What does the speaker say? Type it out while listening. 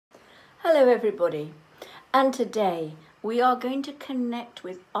Hello everybody, and today we are going to connect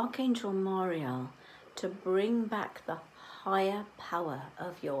with Archangel Mariel to bring back the higher power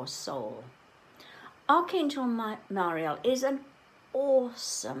of your soul. Archangel Mariel is an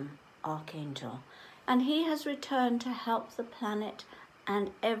awesome archangel, and he has returned to help the planet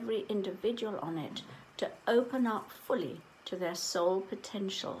and every individual on it to open up fully to their soul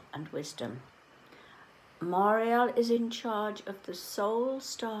potential and wisdom. Mariel is in charge of the soul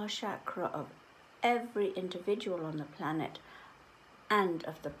star chakra of every individual on the planet and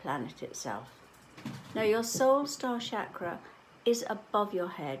of the planet itself. Now, your soul star chakra is above your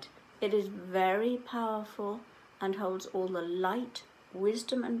head. It is very powerful and holds all the light,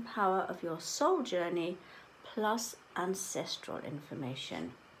 wisdom and power of your soul journey plus ancestral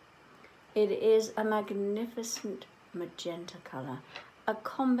information. It is a magnificent magenta color, a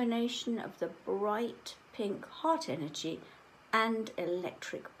combination of the bright pink heart energy and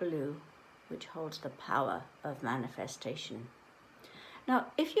electric blue, which holds the power of manifestation. Now,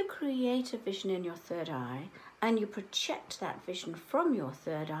 if you create a vision in your third eye and you project that vision from your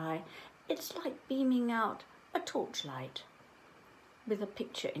third eye, it's like beaming out a torchlight with a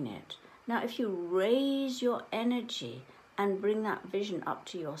picture in it. Now, if you raise your energy and bring that vision up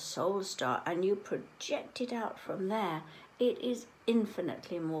to your soul star and you project it out from there, it is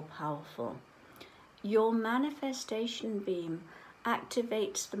infinitely more powerful. Your manifestation beam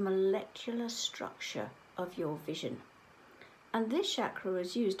activates the molecular structure of your vision. And this chakra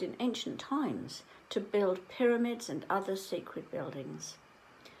was used in ancient times to build pyramids and other sacred buildings.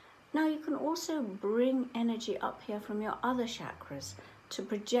 Now you can also bring energy up here from your other chakras to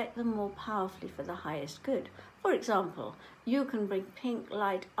project them more powerfully for the highest good. For example, you can bring pink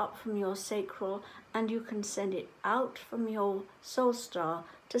light up from your sacral and you can send it out from your soul star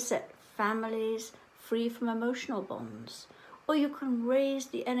to set families free from emotional bonds. Or you can raise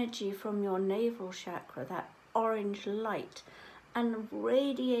the energy from your navel chakra, that orange light, and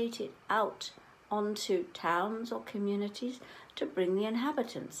radiate it out onto towns or communities to bring the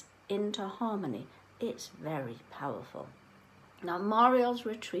inhabitants into harmony. It's very powerful. Now, Mariel's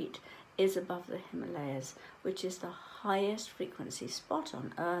retreat is above the Himalayas, which is the highest frequency spot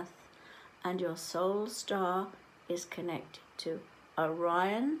on Earth, and your soul star is connected to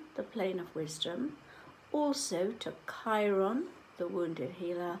Orion, the plane of wisdom, also to Chiron, the wounded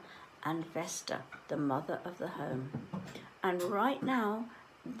healer, and Vesta, the mother of the home. And right now,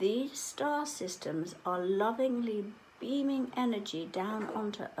 these star systems are lovingly beaming energy down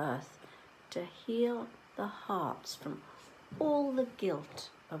onto Earth to heal the hearts from all the guilt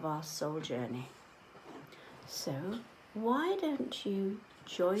of our soul journey. So, why don't you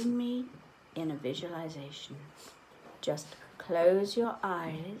join me in a visualization? Just close your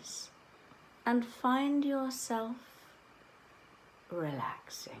eyes and find yourself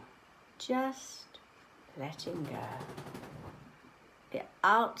relaxing, just letting go. The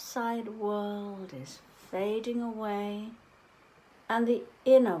outside world is fading away, and the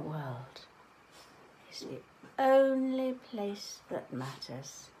inner world is the only place that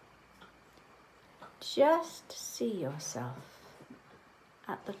matters. Just see yourself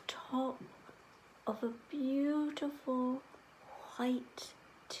at the top of a beautiful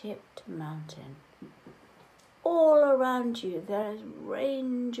white-tipped mountain. All around you there is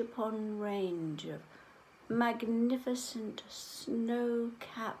range upon range of magnificent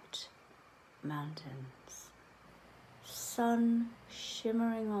snow-capped mountains, sun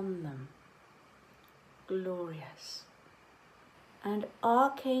shimmering on them, glorious. And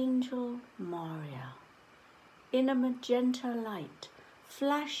Archangel Mariel, in a magenta light,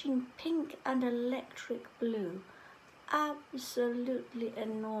 flashing pink and electric blue, absolutely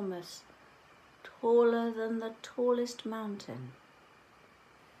enormous, taller than the tallest mountain,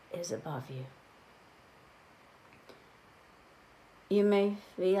 is above you. You may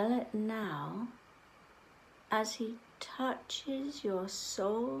feel it now as he touches your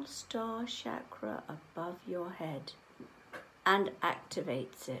soul star chakra above your head and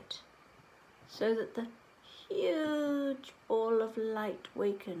activates it so that the huge ball of light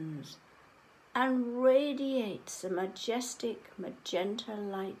wakens and radiates a majestic magenta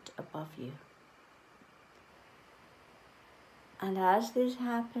light above you. And as this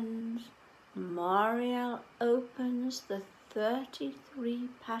happens, Mariel opens the 33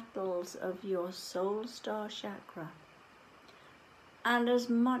 petals of your soul star chakra. And as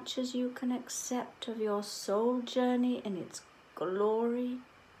much as you can accept of your soul journey in its glory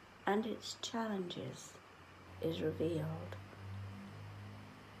and its challenges is revealed.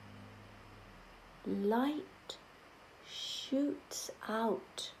 Light shoots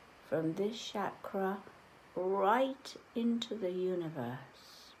out from this chakra right into the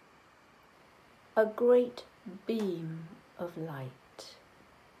universe. a great beam of light.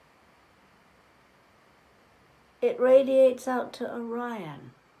 It radiates out to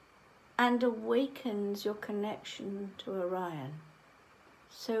Orion and awakens your connection to Orion.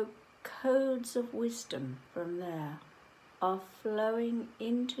 So codes of wisdom from there are flowing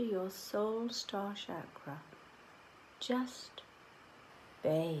into your soul star chakra. Just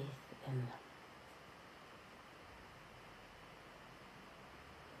bathe in them.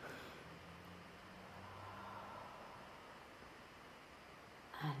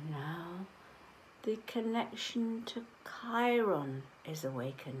 And now the connection to Chiron is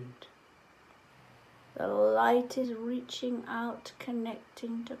awakened. The light is reaching out,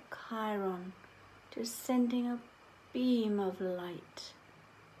 connecting to Chiron, just sending a beam of light.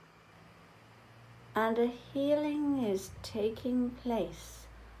 And a healing is taking place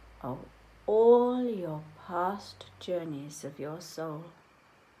of all your past journeys of your soul.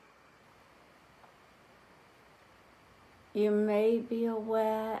 You may be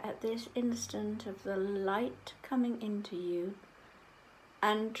aware at this instant of the light coming into you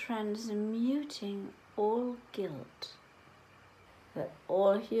and transmuting all guilt that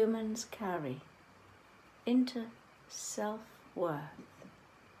all humans carry into self-worth.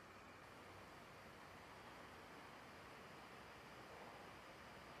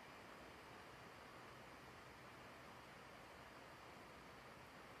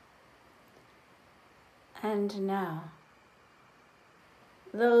 And now,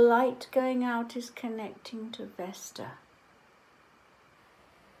 the light going out is connecting to Vesta,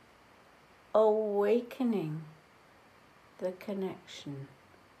 awakening the connection,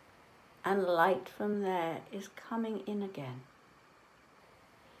 and light from there is coming in again,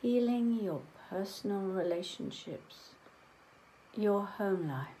 healing your personal relationships, your home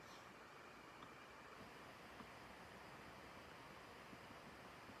life.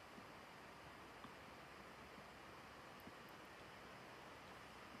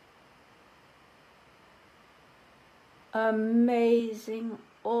 Amazing,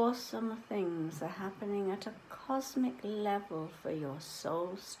 awesome things are happening at a cosmic level for your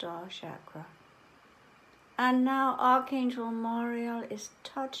soul star chakra. And now Archangel Mariel is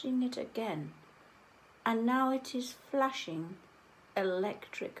touching it again. And now it is flashing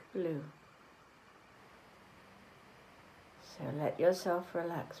electric blue. So let yourself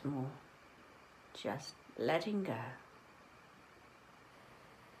relax more. Just letting go.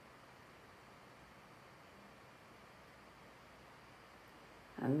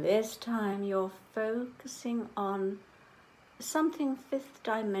 And this time you're focusing on something fifth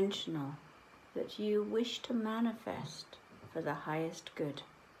dimensional that you wish to manifest for the highest good.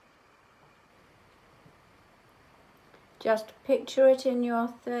 Just picture it in your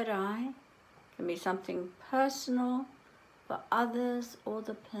third eye. It can be something personal for others or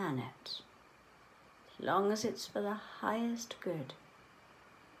the planet, as long as it's for the highest good.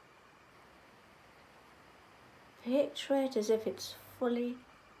 Picture it as if it's fully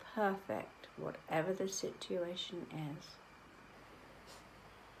perfect, whatever the situation is.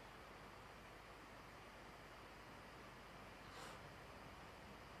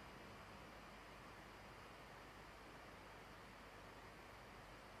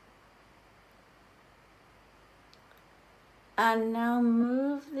 And now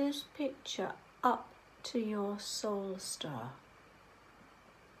move this picture up to your soul star.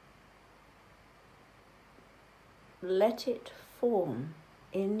 Let it form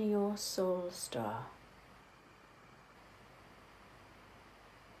in your soul star.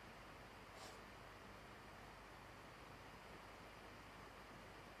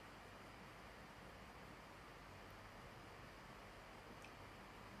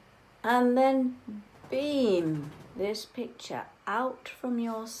 And then beam this picture out from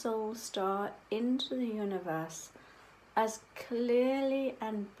your soul star into the universe as clearly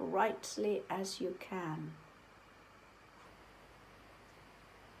and brightly as you can.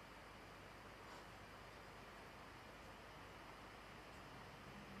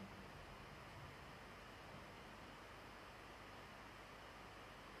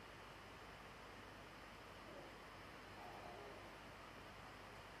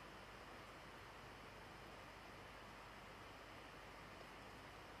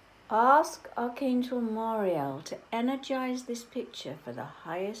 Ask Archangel Mariel to energize this picture for the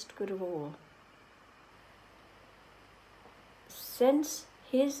highest good of all. Sense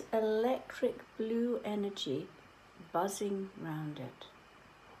his electric blue energy buzzing round it.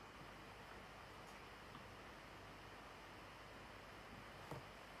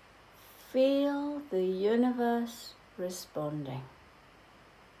 Feel the universe responding.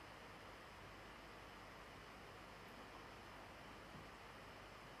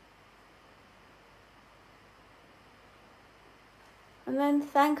 And then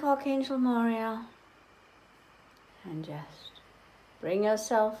thank Archangel Mariel and just bring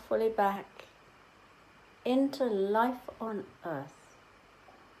yourself fully back into life on earth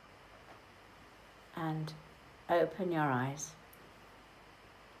and open your eyes.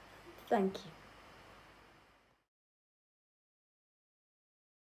 Thank you.